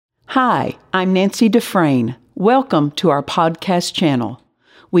Hi, I'm Nancy Dufresne. Welcome to our podcast channel.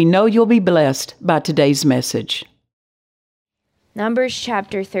 We know you'll be blessed by today's message. Numbers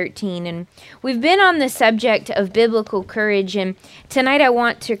chapter 13, and we've been on the subject of biblical courage, and tonight I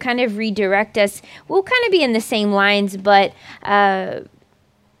want to kind of redirect us. We'll kind of be in the same lines, but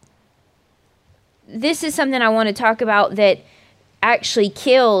this is something I want to talk about that actually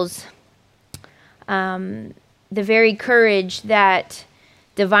kills the very courage that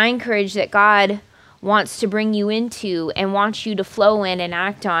divine courage that God wants to bring you into and wants you to flow in and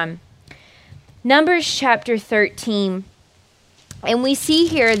act on. Numbers chapter 13. And we see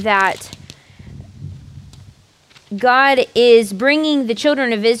here that God is bringing the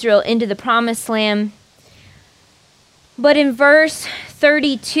children of Israel into the promised land. But in verse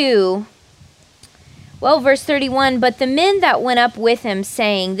 31, but the men that went up with him,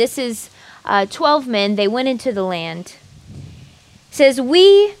 saying, this is 12 men, they went into the land. It says,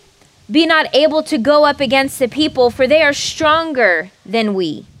 we be not able to go up against the people, for they are stronger than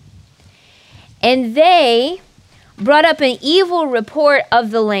we. And they brought up an evil report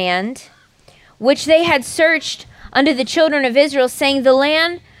of the land, which they had searched unto the children of Israel, saying, the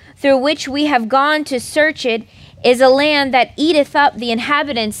land through which we have gone to search it is a land that eateth up the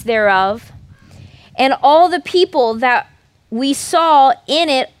inhabitants thereof. And all the people that we saw in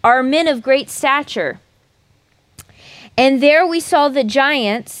it are men of great stature. And there we saw the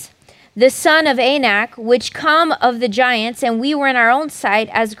giants, the son of Anak, which come of the giants, and we were in our own sight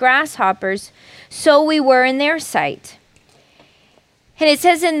as grasshoppers, so we were in their sight. And it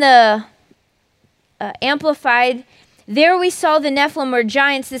says in the Amplified, there we saw the Nephilim, or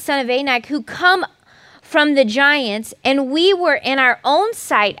giants, the son of Anak, who come from the giants, and we were in our own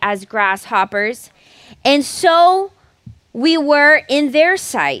sight as grasshoppers, and so we were in their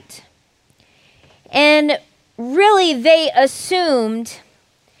sight. And really, they assumed,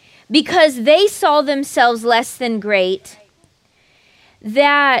 because they saw themselves less than great,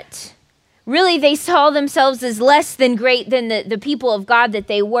 that really they saw themselves as less than great than the people of God that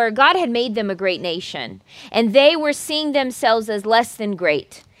they were. God had made them a great nation, and they were seeing themselves as less than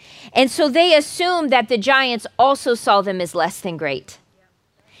great. And so they assumed that the giants also saw them as less than great.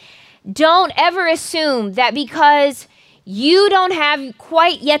 Don't ever assume that because you don't have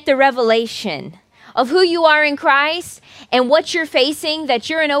quite yet the revelation of who you are in Christ and what you're facing, that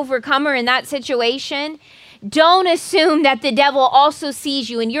you're an overcomer in that situation. Don't assume that the devil also sees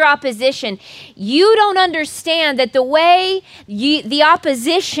you in your opposition. You don't understand that the way the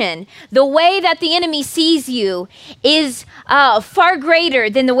opposition, the way that the enemy sees you is far greater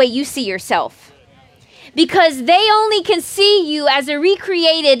than the way you see yourself. Because they only can see you as a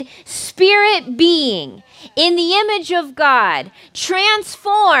recreated spirit being in the image of God,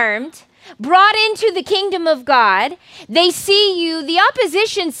 transformed, brought into the kingdom of God. They see you, the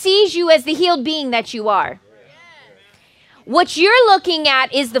opposition sees you as the healed being that you are. What you're looking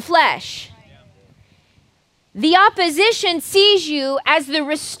at is the flesh. The opposition sees you as the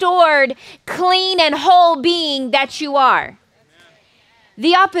restored, clean, and whole being that you are.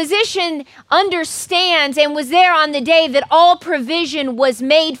 The opposition understands and was there on the day that all provision was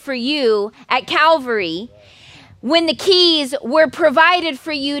made for you at Calvary, when the keys were provided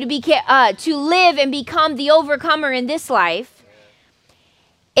for you to live and become the overcomer in this life.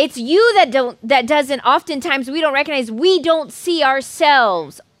 It's you that doesn't, oftentimes we don't recognize, we don't see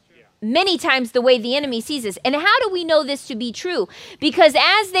ourselves many times the way the enemy sees us. And how do we know this to be true? Because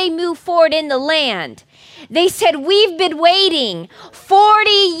as they move forward in the land, they said, we've been waiting 40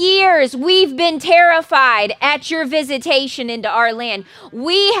 years. We've been terrified at your visitation into our land.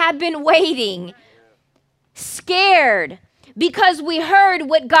 We have been waiting, scared, because we heard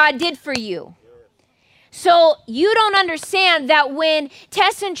what God did for you. So you don't understand that when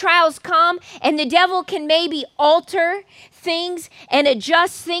tests and trials come and the devil can maybe alter things and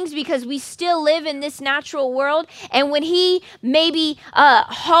adjust things because we still live in this natural world, and when he maybe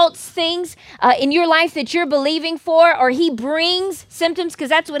halts things in your life that you're believing for, or he brings symptoms, because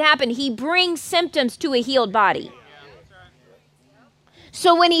that's what happened. He brings symptoms to a healed body.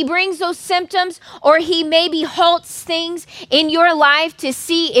 So when he brings those symptoms, or he maybe halts things in your life to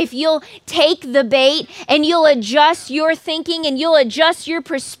see if you'll take the bait and you'll adjust your thinking and you'll adjust your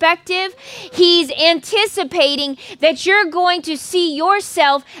perspective, he's anticipating that you're going to see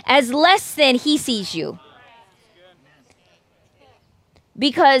yourself as less than he sees you.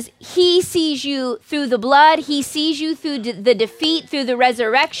 Because he sees you through the blood, he sees you through the defeat, through the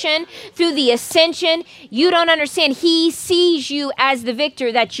resurrection, through the ascension. You don't understand. He sees you as the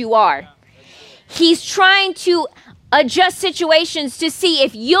victor that you are. He's trying to adjust situations to see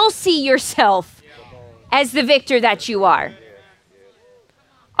if you'll see yourself as the victor that you are.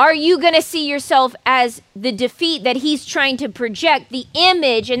 Are you going to see yourself as the defeat that he's trying to project, the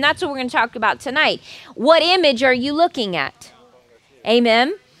image? And that's what we're going to talk about tonight. What image are you looking at?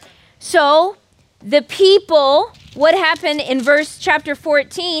 Amen. So the people, what happened in chapter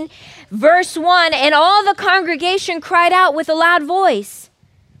 14, verse 1, and all the congregation cried out with a loud voice,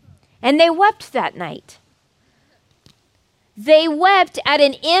 and they wept that night. They wept at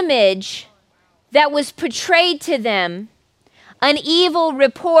an image that was portrayed to them, an evil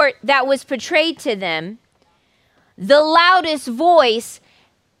report that was portrayed to them, the loudest voice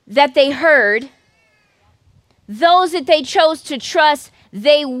that they heard, those that they chose to trust.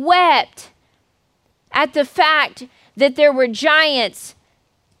 They wept at the fact that there were giants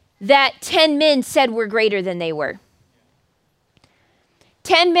that 10 men said were greater than they were.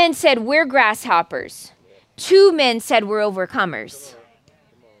 10 men said, we're grasshoppers. 2 men said, we're overcomers.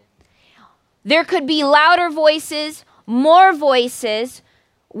 There could be louder voices, more voices,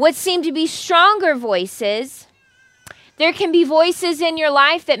 what seem to be stronger voices. There can be voices in your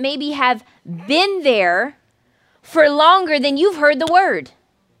life that maybe have been there for longer than you've heard the word.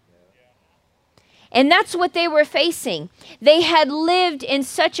 And that's what they were facing. They had lived in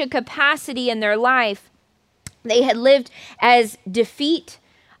such a capacity in their life. They had lived as defeat,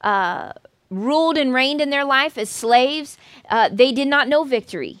 ruled and reigned in their life as slaves. They did not know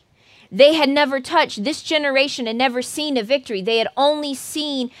victory. They had never touched, this generation had never seen a victory. They had only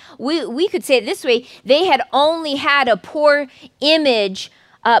seen, we could say it this way, they had only had a poor image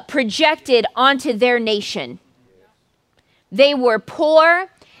projected onto their nation. They were poor,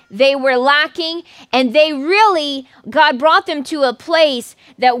 they were lacking, and they really, God brought them to a place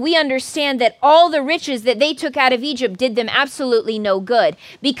that we understand that all the riches that they took out of Egypt did them absolutely no good,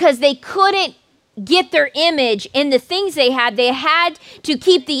 because they couldn't get their image in the things they had. They had to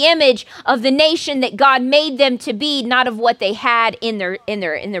keep the image of the nation that God made them to be, not of what they had in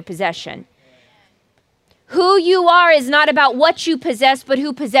their possession. Who you are is not about what you possess, but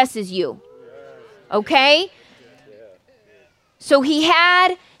who possesses you. Okay? So he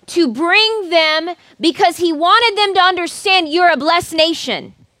had to bring them, because he wanted them to understand you're a blessed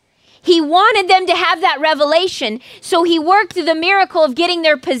nation. He wanted them to have that revelation. So he worked the miracle of getting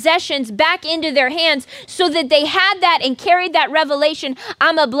their possessions back into their hands so that they had that and carried that revelation.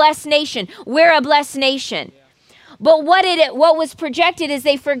 I'm a blessed nation. We're a blessed nation. But what was projected is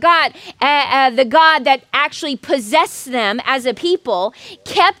they forgot the God that actually possessed them as a people,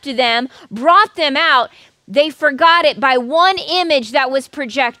 kept them, brought them out. They forgot it by one image that was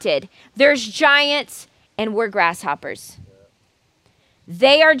projected. There's giants and we're grasshoppers.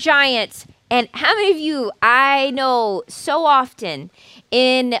 They are giants. And how many of you, I know so often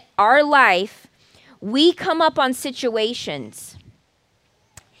in our life, we come up on situations.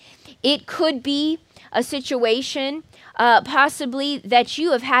 It could be a situation possibly that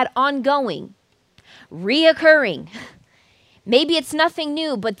you have had ongoing, reoccurring. Maybe it's nothing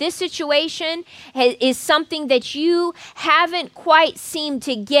new, but this situation is something that you haven't quite seemed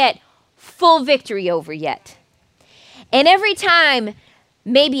to get full victory over yet. And every time,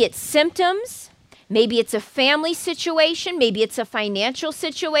 maybe it's symptoms, maybe it's a family situation, maybe it's a financial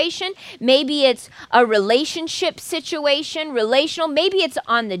situation, maybe it's a relationship situation, maybe it's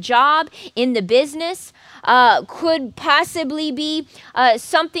on the job, in the business, could possibly be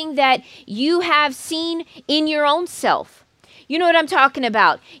something that you have seen in your own self. You know what I'm talking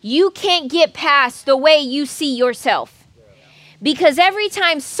about? You can't get past the way you see yourself. Because every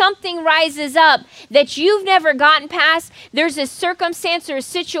time something rises up that you've never gotten past, there's a circumstance or a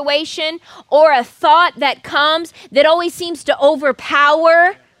situation or a thought that comes that always seems to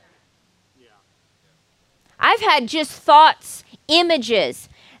overpower. I've had just thoughts, images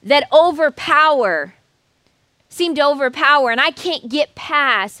that seem to overpower, and I can't get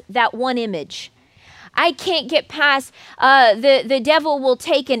past that one image. I can't get past, the devil will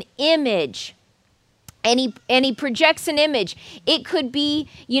take an image and he projects an image. It could be,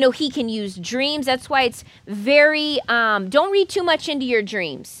 he can use dreams. That's why it's very, don't read too much into your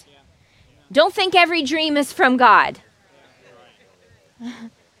dreams. Don't think every dream is from God.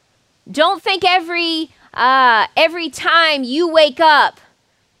 Don't think every time you wake up,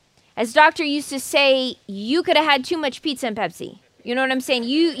 as Doctor used to say, you could have had too much pizza and Pepsi. You know what I'm saying?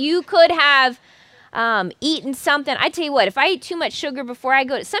 You could have eating something. I tell you what, if I eat too much sugar before I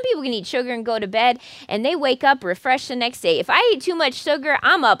go to, some people can eat sugar and go to bed and they wake up refreshed the next day. If I eat too much sugar,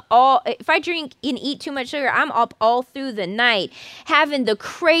 if I drink and eat too much sugar, I'm up all through the night having the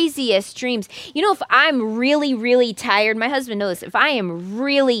craziest dreams. You know, if I'm really, really tired, my husband knows, if I am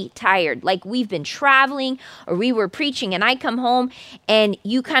really tired, like we've been traveling or we were preaching and I come home and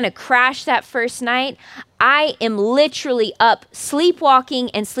you kind of crash that first night, I am literally up sleepwalking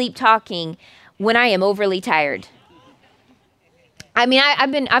and sleep talking when I am overly tired. I mean,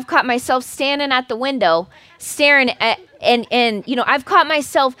 I've caught myself standing at the window, staring at, and you know, I've caught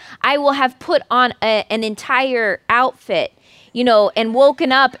myself, I will have put on an entire outfit, you know, and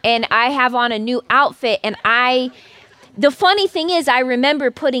woken up and I have on a new outfit and the funny thing is I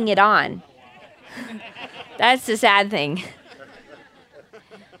remember putting it on. That's the sad thing.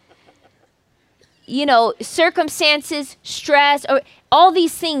 You know, circumstances, stress, or all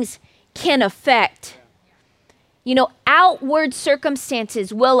these things can affect. You know, outward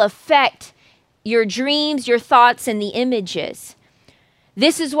circumstances will affect your dreams, your thoughts, and the images.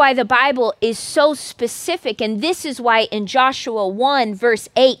 This is why the Bible is so specific, and this is why in Joshua 1, verse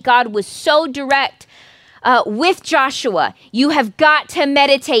 8, God was so direct with Joshua. You have got to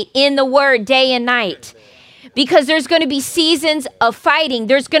meditate in the Word day and night. Because there's going to be seasons of fighting.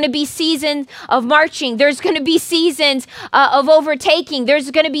 There's going to be seasons of marching. There's going to be seasons of overtaking. There's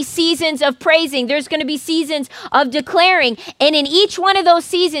going to be seasons of praising. There's going to be seasons of declaring. And in each one of those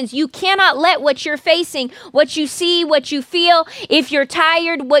seasons, you cannot let what you're facing, what you see, what you feel, if you're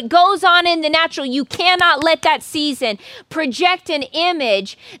tired, what goes on in the natural, you cannot let that season project an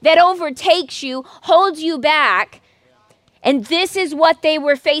image that overtakes you, holds you back. And this is what they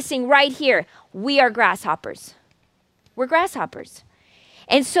were facing right here. We are grasshoppers. We're grasshoppers.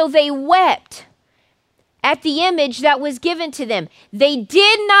 And so they wept at the image that was given to them. They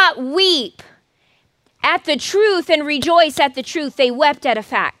did not weep at the truth and rejoice at the truth. They wept at a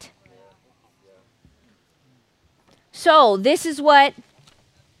fact. So this is what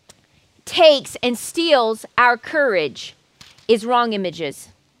takes and steals our courage, is wrong images.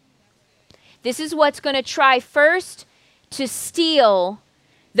 This is what's going to try first to steal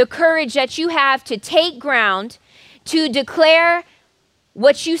the courage that you have to take ground, to declare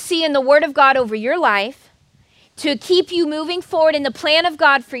what you see in the Word of God over your life, to keep you moving forward in the plan of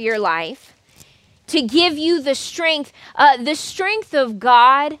God for your life, to give you the strength. The strength of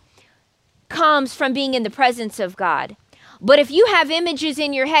God comes from being in the presence of God. But if you have images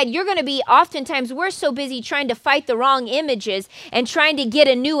in your head, you're going to be, oftentimes we're so busy trying to fight the wrong images and trying to get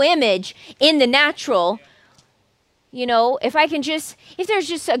a new image in the natural. You know, if there's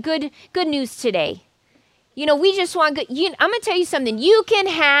just a good news today. You know, we just want good. I'm going to tell you something. You can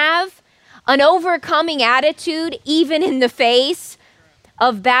have an overcoming attitude even in the face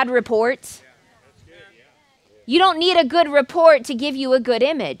of bad reports. You don't need a good report to give you a good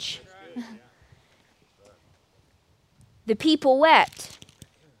image. The people wept.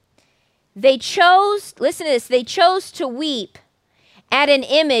 They chose, listen to this, they chose to weep at an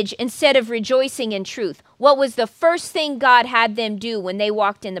image instead of rejoicing in truth. What was the first thing God had them do when they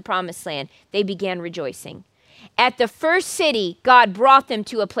walked in the promised land? They began rejoicing. At the first city, God brought them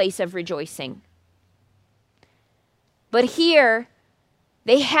to a place of rejoicing. But here,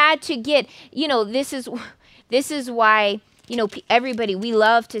 they had to get, you know, this is why, you know, everybody, we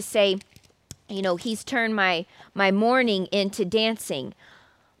love to say, you know, he's turned my mourning into dancing.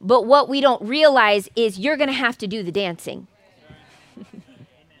 But what we don't realize is you're going to have to do the dancing.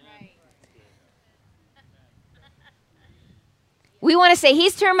 We want to say,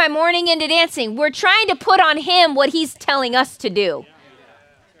 he's turned my mourning into dancing. We're trying to put on him what he's telling us to do.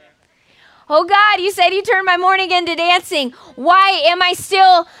 Oh God, you said you turned my mourning into dancing. Why am I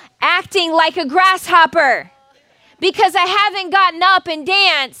still acting like a grasshopper? Because I haven't gotten up and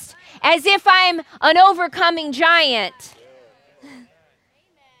danced as if I'm an overcoming giant.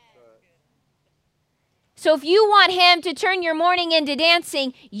 So if you want him to turn your mourning into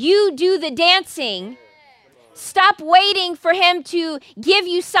dancing, you do the dancing. Stop waiting for him to give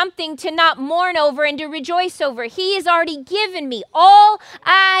you something to not mourn over and to rejoice over. He has already given me all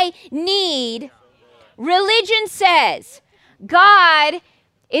I need. Religion says God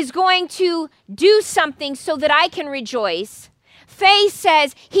is going to do something so that I can rejoice. Faith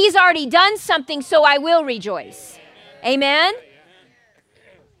says he's already done something, so I will rejoice. Amen?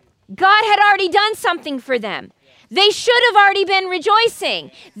 God had already done something for them. They should have already been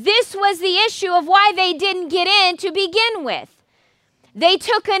rejoicing. This was the issue of why they didn't get in to begin with. They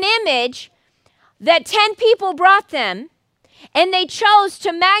took an image that 10 people brought them, and they chose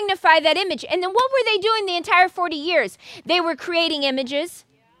to magnify that image. And then what were they doing the entire 40 years? They were creating images.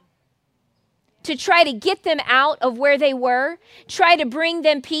 to try to get them out of where they were, try to bring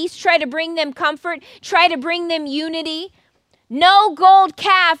them peace, try to bring them comfort, try to bring them unity. No gold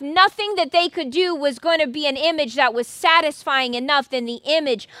calf, nothing that they could do was going to be an image that was satisfying enough than the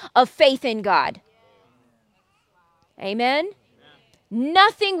image of faith in God. Amen?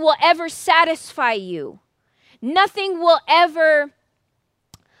 Nothing will ever satisfy you. Nothing will ever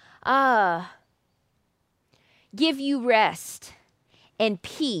give you rest and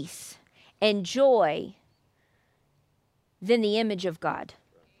peace and joy than the image of God.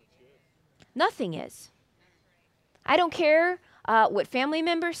 Nothing is. I don't care what family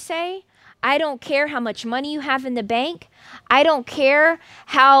members say. I don't care how much money you have in the bank. I don't care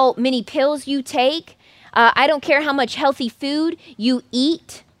how many pills you take. I don't care how much healthy food you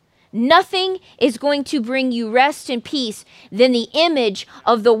eat. Nothing is going to bring you rest and peace than the image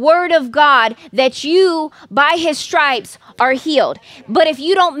of the Word of God that you, by His stripes, are healed. But if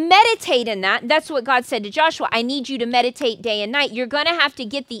you don't meditate in that, that's what God said to Joshua, I need you to meditate day and night. You're going to have to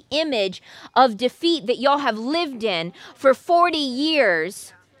get the image of defeat that y'all have lived in for 40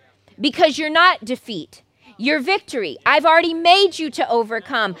 years because you're not defeat. You're victory. I've already made you to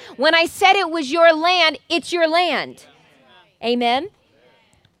overcome. When I said it was your land, it's your land. Amen.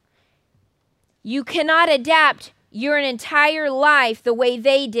 You cannot adapt your entire life the way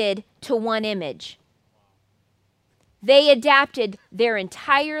they did to one image. They adapted their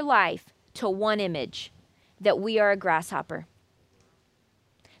entire life to one image, that we are a grasshopper.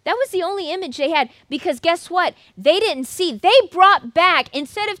 That was the only image they had, because guess what? They didn't see. They brought back,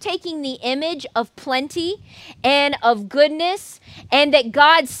 instead of taking the image of plenty and of goodness, and that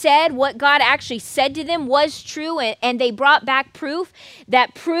God said, what God actually said to them was true, and they brought back proof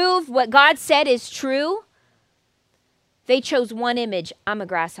that proved what God said is true, they chose one image. I'm a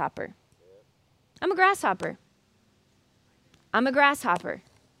grasshopper. I'm a grasshopper. I'm a grasshopper.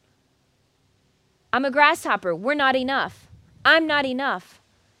 I'm a grasshopper. We're not enough. I'm not enough.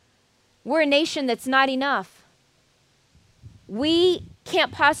 We're a nation that's not enough. We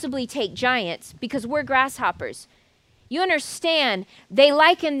can't possibly take giants because we're grasshoppers. You understand, they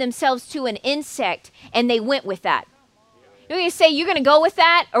likened themselves to an insect and they went with that. You're going to say, you're going to go with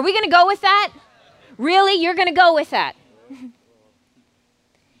that? Are we going to go with that? Really? You're going to go with that? You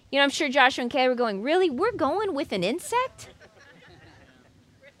know, I'm sure Joshua and Kay were going, really? We're going with an insect?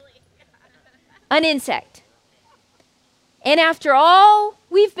 An insect. And after all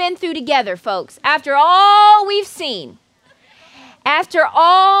we've been through together, folks, after all we've seen, after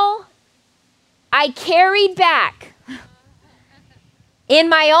all I carried back in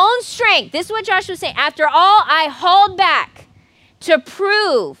my own strength, this is what Joshua was saying, after all I hauled back to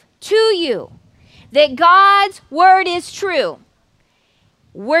prove to you that God's word is true,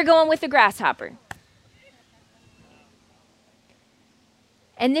 we're going with the grasshopper.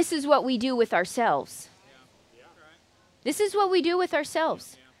 And this is what we do with ourselves. This is what we do with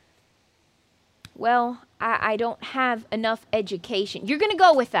ourselves. Well, I don't have enough education. You're going to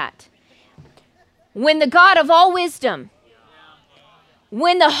go with that. When the God of all wisdom,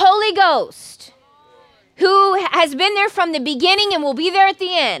 when the Holy Ghost, who has been there from the beginning and will be there at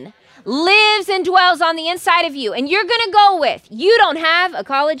the end, lives and dwells on the inside of you, and you're going to go with, you don't have a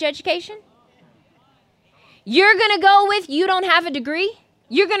college education? You're going to go with, you don't have a degree?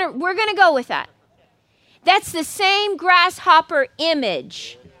 We're going to go with that. That's the same grasshopper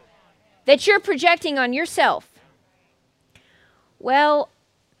image that you're projecting on yourself. Well,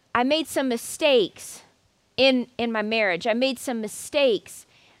 I made some mistakes in my marriage. I made some mistakes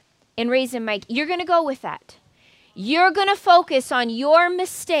in raising my... You're going to go with that. You're going to focus on your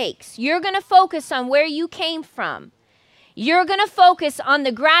mistakes. You're going to focus on where you came from. You're going to focus on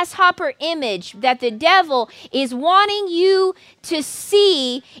the grasshopper image that the devil is wanting you to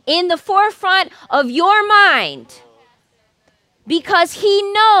see in the forefront of your mind. Because he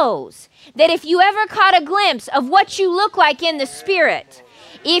knows that if you ever caught a glimpse of what you look like in the spirit,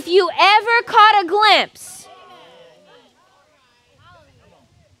 if you ever caught a glimpse,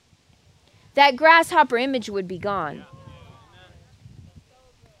 that grasshopper image would be gone.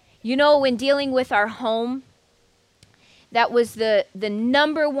 You know, when dealing with our home, that was the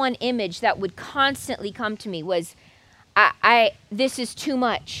number one image that would constantly come to me was, this is too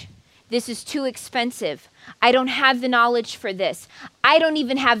much. This is too expensive. I don't have the knowledge for this. I don't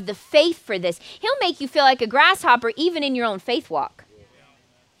even have the faith for this. He'll make you feel like a grasshopper even in your own faith walk.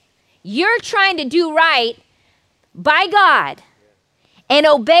 You're trying to do right by God and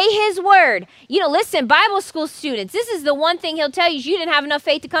obey his word. You know, listen, Bible school students, this is the one thing he'll tell you is you didn't have enough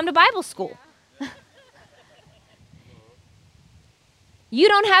faith to come to Bible school. You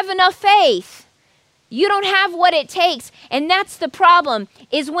don't have enough faith You don't have what it takes. And that's the problem,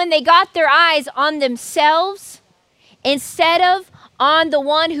 is when they got their eyes on themselves instead of on the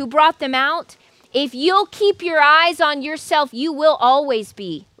one who brought them out. If you'll keep your eyes on yourself, you will always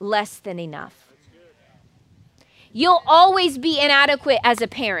be less than enough. You'll always be inadequate as a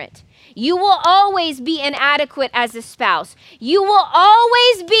parent. You will always be inadequate as a spouse. You will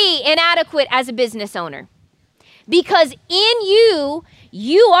always be inadequate as a business owner. Because in you,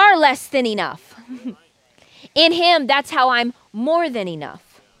 you are less than enough. In him, that's how I'm more than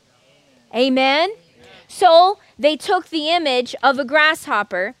enough. Amen? So they took the image of a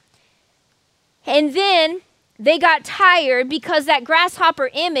grasshopper, and then they got tired because that grasshopper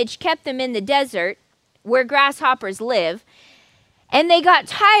image kept them in the desert where grasshoppers live. And they got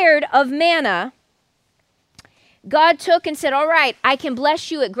tired of manna. God took and said, all right, I can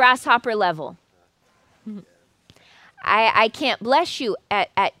bless you at grasshopper level. I can't bless you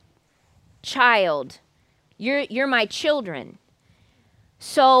at child. You're my children.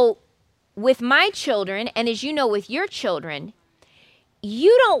 So with my children, and as you know with your children,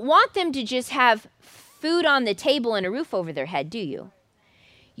 you don't want them to just have food on the table and a roof over their head, do you?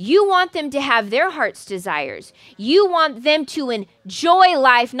 You want them to have their heart's desires. You want them to enjoy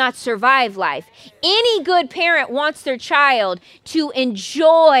life, not survive life. Any good parent wants their child to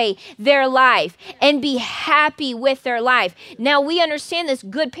enjoy their life and be happy with their life. Now, we understand this.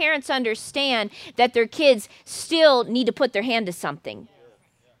 Good parents understand that their kids still need to put their hand to something.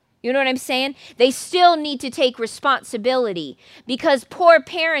 You know what I'm saying? They still need to take responsibility because poor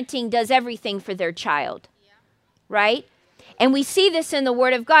parenting does everything for their child, right? And we see this in the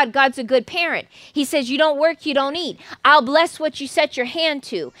Word of God. God's a good parent. He says, you don't work, you don't eat. I'll bless what you set your hand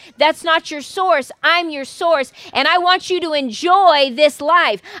to. That's not your source. I'm your source. And I want you to enjoy this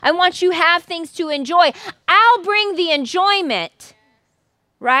life. I want you to have things to enjoy. I'll bring the enjoyment,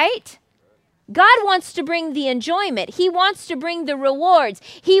 right? God wants to bring the enjoyment. He wants to bring the rewards.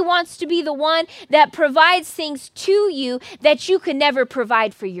 He wants to be the one that provides things to you that you could never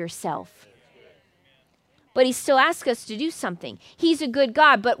provide for yourself. But he still asks us to do something. He's a good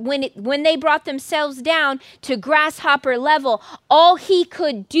God. But when they brought themselves down to grasshopper level, all he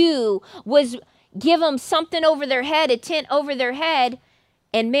could do was give them something over their head, a tent over their head,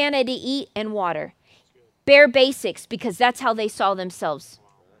 and manna to eat and water. Bare basics, because that's how they saw themselves.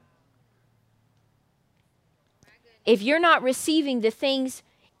 If you're not receiving the things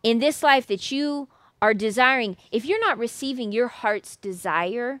in this life that you are desiring, if you're not receiving your heart's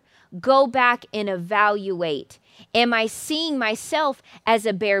desire, go back and evaluate. Am I seeing myself as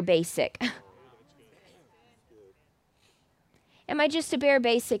a bare basic? Am I just a bare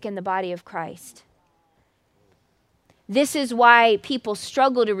basic in the body of Christ? This is why people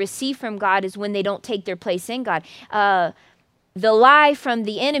struggle to receive from God, is when they don't take their place in God. The lie from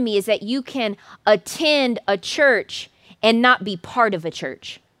the enemy is that you can attend a church and not be part of a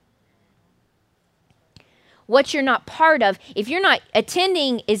church. What you're not part of, if you're not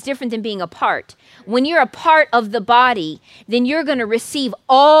attending, is different than being a part. When you're a part of the body, then you're going to receive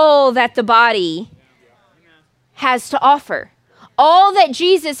all that the body has to offer. All that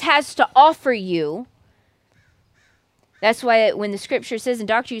Jesus has to offer you. That's why when the scripture says, and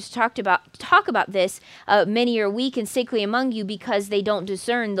Dr. used to talk about this, many are weak and sickly among you because they don't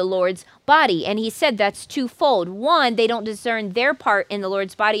discern the Lord's body. And he said that's twofold. One, they don't discern their part in the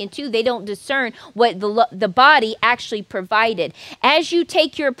Lord's body. And two, they don't discern what the body actually provided. As you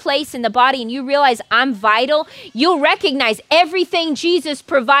take your place in the body and you realize I'm vital, you'll recognize everything Jesus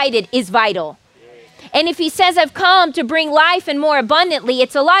provided is vital. And if he says, I've come to bring life and more abundantly,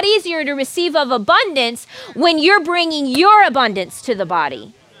 it's a lot easier to receive of abundance when you're bringing your abundance to the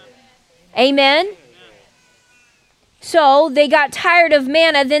body. Amen? So they got tired of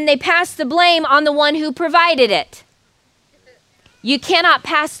manna, then they passed the blame on the one who provided it. You cannot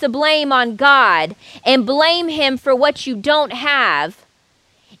pass the blame on God and blame him for what you don't have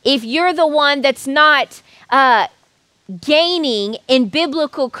if you're the one that's not gaining in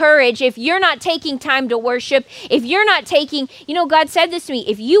biblical courage, if you're not taking time to worship, if you're not taking, God said this to me,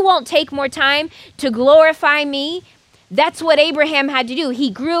 if you won't take more time to glorify me, that's what Abraham had to do.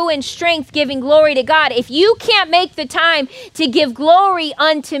 He grew in strength, giving glory to God. If you can't make the time to give glory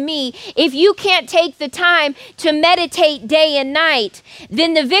unto me, if you can't take the time to meditate day and night,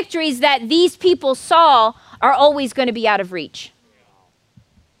 then the victories that these people saw are always going to be out of reach.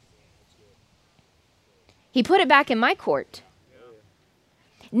 He put it back in my court.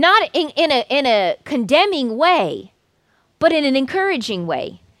 Not in a condemning way, but in an encouraging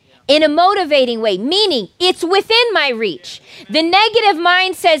way. in a motivating way, meaning it's within my reach. The negative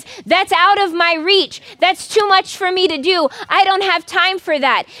mind says, that's out of my reach. That's too much for me to do. I don't have time for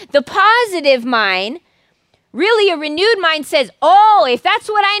that. The positive mind, really a renewed mind, says, oh, if that's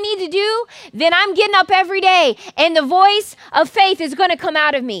what I need to do, then I'm getting up every day and the voice of faith is going to come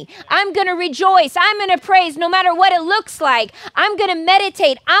out of me. I'm going to rejoice. I'm going to praise no matter what it looks like. I'm going to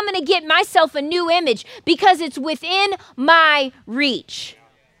meditate. I'm going to get myself a new image because it's within my reach.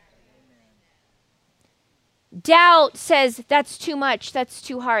 Doubt says, that's too much, that's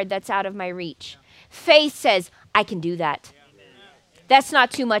too hard, that's out of my reach. Faith says, I can do that. That's not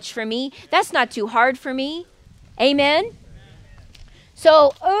too much for me. That's not too hard for me. Amen?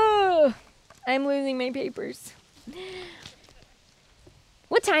 So, I'm losing my papers.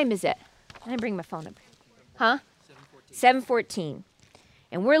 What time is it? I bring my phone up. Huh? 7:14.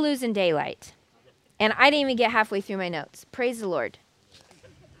 And we're losing daylight. And I didn't even get halfway through my notes. Praise the Lord.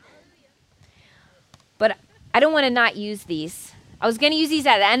 But I don't want to not use these. I was going to use these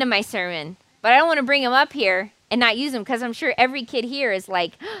at the end of my sermon, but I don't want to bring them up here and not use them because I'm sure every kid here is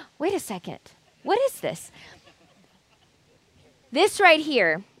like, wait a second, what is this? This right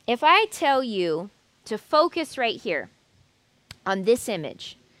here, if I tell you to focus right here on this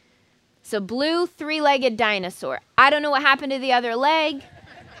image, it's a blue three-legged dinosaur. I don't know what happened to the other leg,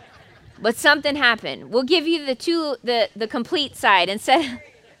 but something happened. We'll give you the complete side instead.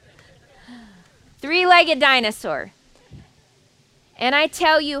 Three-legged dinosaur. And I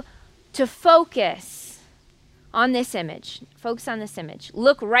tell you to focus on this image. Focus on this image.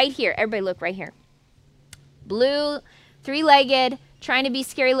 Look right here. Everybody look right here. Blue, three-legged, trying to be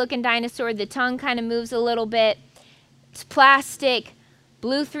scary-looking dinosaur. The tongue kind of moves a little bit. It's plastic,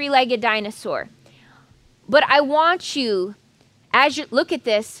 blue three-legged dinosaur. But I want you, as you look at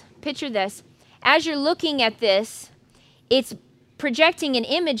this, picture this, as you're looking at this, it's projecting an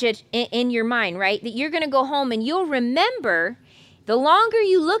image in your mind, right? That you're going to go home and you'll remember, the longer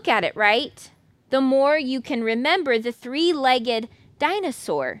you look at it, right? The more you can remember the three-legged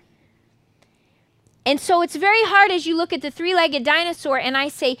dinosaur. And so it's very hard as you look at the three-legged dinosaur and I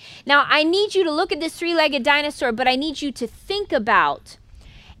say, now I need you to look at this three-legged dinosaur, but I need you to think about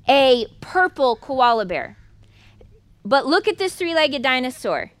a purple koala bear. But look at this three-legged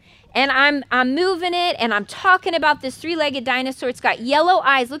dinosaur. And I'm moving it, and I'm talking about this three-legged dinosaur. It's got yellow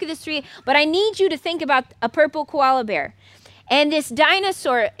eyes. Look at this but I need you to think about a purple koala bear. And this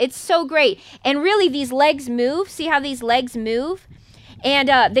dinosaur, it's so great. And really, these legs move. See how these legs move?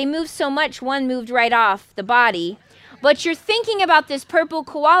 And they move so much, one moved right off the body. But you're thinking about this purple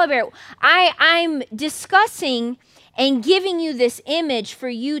koala bear. I'm discussing and giving you this image for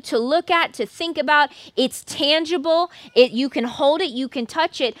you to look at, to think about. It's tangible. You can hold it, you can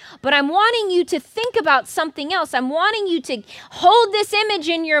touch it, but I'm wanting you to think about something else. I'm wanting you to hold this image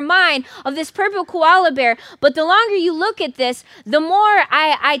in your mind of this purple koala bear, but the longer you look at this, the more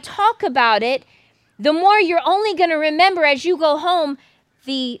I talk about it, the more you're only going to remember as you go home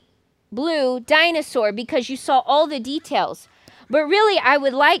the blue dinosaur because you saw all the details. But really, I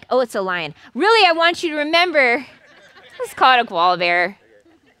would like, oh, it's a lion. Really, I want you to remember, let's call it a koala bear.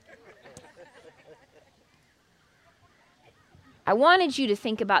 I wanted you to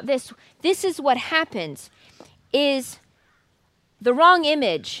think about this. This is what happens, is the wrong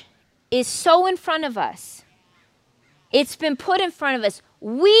image is so in front of us. It's been put in front of us.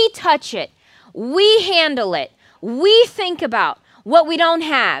 We touch it. We handle it. We think about what we don't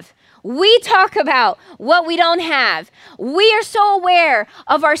have. We talk about what we don't have. We are so aware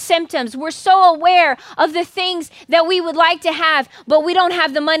of our symptoms. We're so aware of the things that we would like to have, but we don't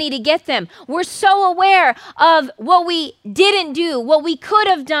have the money to get them. We're so aware of what we didn't do, what we could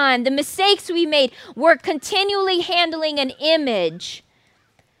have done, the mistakes we made. We're continually handling an image.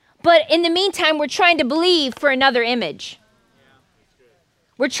 But in the meantime, we're trying to believe for another image.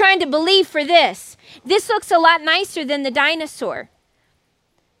 We're trying to believe for this. This looks a lot nicer than the dinosaur.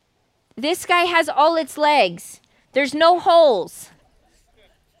 This guy has all its legs. There's no holes.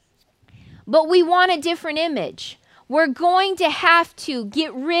 But we want a different image. We're going to have to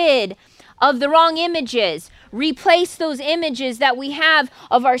get rid of the wrong images. Replace those images that we have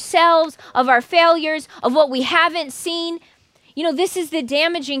of ourselves, of our failures, of what we haven't seen. You know, this is the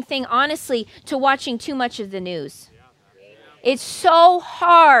damaging thing, honestly, to watching too much of the news. It's so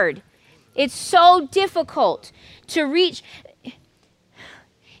hard. It's so difficult to reach.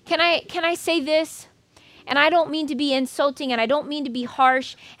 Can I say this? And I don't mean to be insulting, and I don't mean to be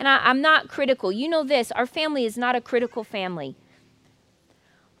harsh, and I'm not critical. You know this, our family is not a critical family.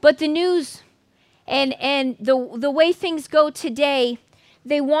 But the news and the way things go today,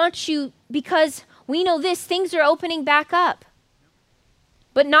 they want you, because we know this, things are opening back up.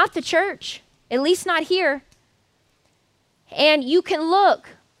 but not the church, at least not here. And you can look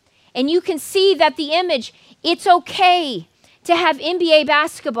and you can see that the image, it's okay to have NBA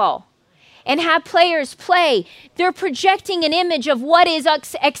basketball and have players play. They're projecting an image of what is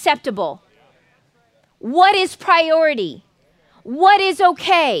acceptable, what is priority, what is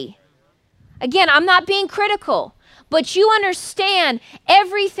okay. Again, I'm not being critical, but you understand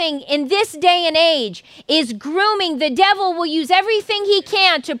everything in this day and age is grooming. The devil will use everything he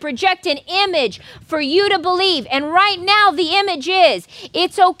can to project an image for you to believe. And right now the image is,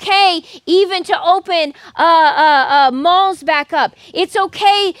 it's okay even to open malls back up. It's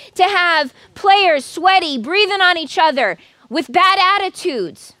okay to have players sweaty, breathing on each other with bad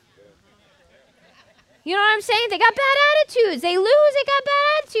attitudes. You know what I'm saying? They got bad attitudes. They lose, they got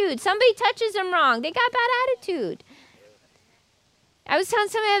bad attitudes. Somebody touches them wrong, they got bad attitude. I was telling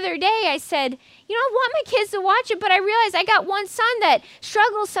somebody the other day, I said, you know, I want my kids to watch it, but I realized I got one son that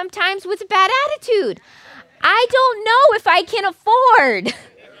struggles sometimes with a bad attitude. I don't know if I can afford.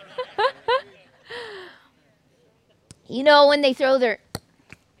 You know, when they throw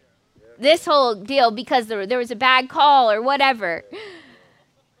this whole deal because there was a bad call or whatever.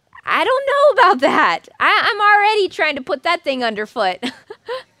 I don't know about that. I'm already trying to put that thing underfoot.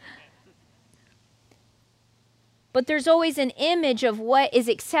 But there's always an image of what is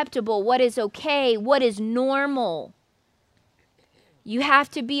acceptable, what is okay, what is normal. You have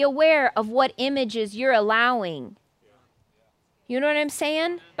to be aware of what images you're allowing. You know what I'm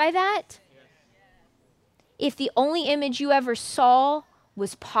saying by that? If the only image you ever saw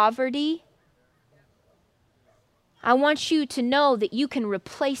was poverty, I want you to know that you can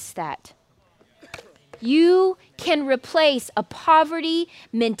replace that. You can replace a poverty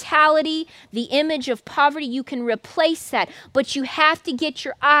mentality, the image of poverty. You can replace that. But you have to get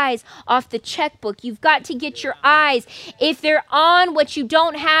your eyes off the checkbook. You've got to get your eyes. If they're on what you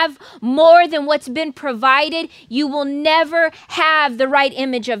don't have more than what's been provided, you will never have the right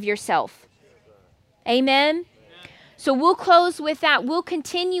image of yourself. Amen? So we'll close with that. We'll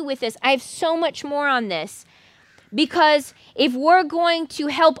continue with this. I have so much more on this. Because if we're going to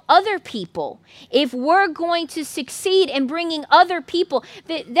help other people, if we're going to succeed in bringing other people,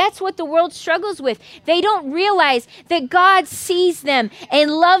 that's what the world struggles with. They don't realize that God sees them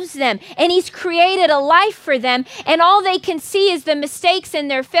and loves them, and He's created a life for them, and all they can see is the mistakes and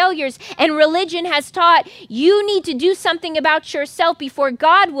their failures. And religion has taught you need to do something about yourself before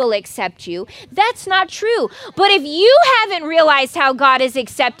God will accept you. That's not true. But if you haven't realized how God has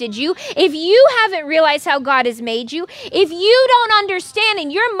accepted you, if you haven't realized how God has made you, if you don't understand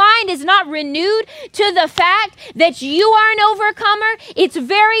and your mind is not renewed to the fact that you are an overcomer, it's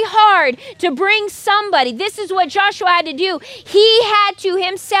very hard to bring somebody. This is what Joshua had to do. He had to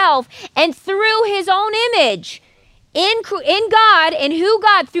himself and through his own image in God and who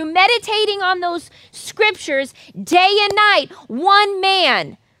God, through meditating on those scriptures day and night, one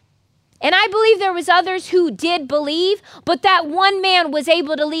man. And I believe there was others who did believe, but that one man was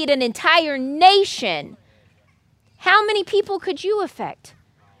able to lead an entire nation. How many people could you affect?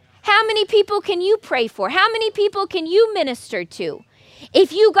 How many people can you pray for? How many people can you minister to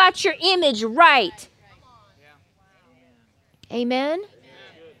if you got your image right? Amen?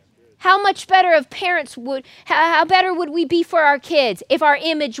 How much better of parents how better would we be for our kids if our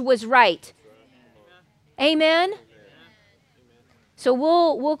image was right? Amen? So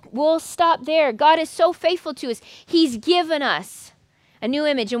we'll stop there. God is so faithful to us. He's given us a new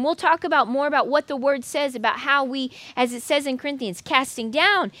image. And we'll talk about more about what the word says about how we, as it says in Corinthians, casting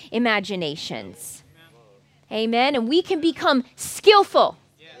down imaginations. Amen. And we can become skillful.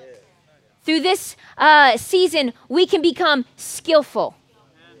 Through this season, we can become skillful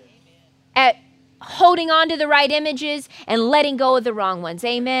at holding on to the right images and letting go of the wrong ones.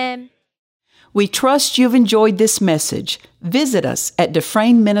 Amen. We trust you've enjoyed this message. Visit us at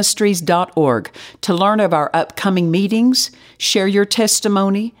DufresneMinistries.org to learn of our upcoming meetings, share your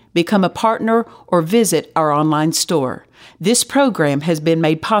testimony, become a partner, or visit our online store. This program has been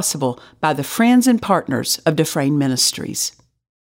made possible by the friends and partners of Dufresne Ministries.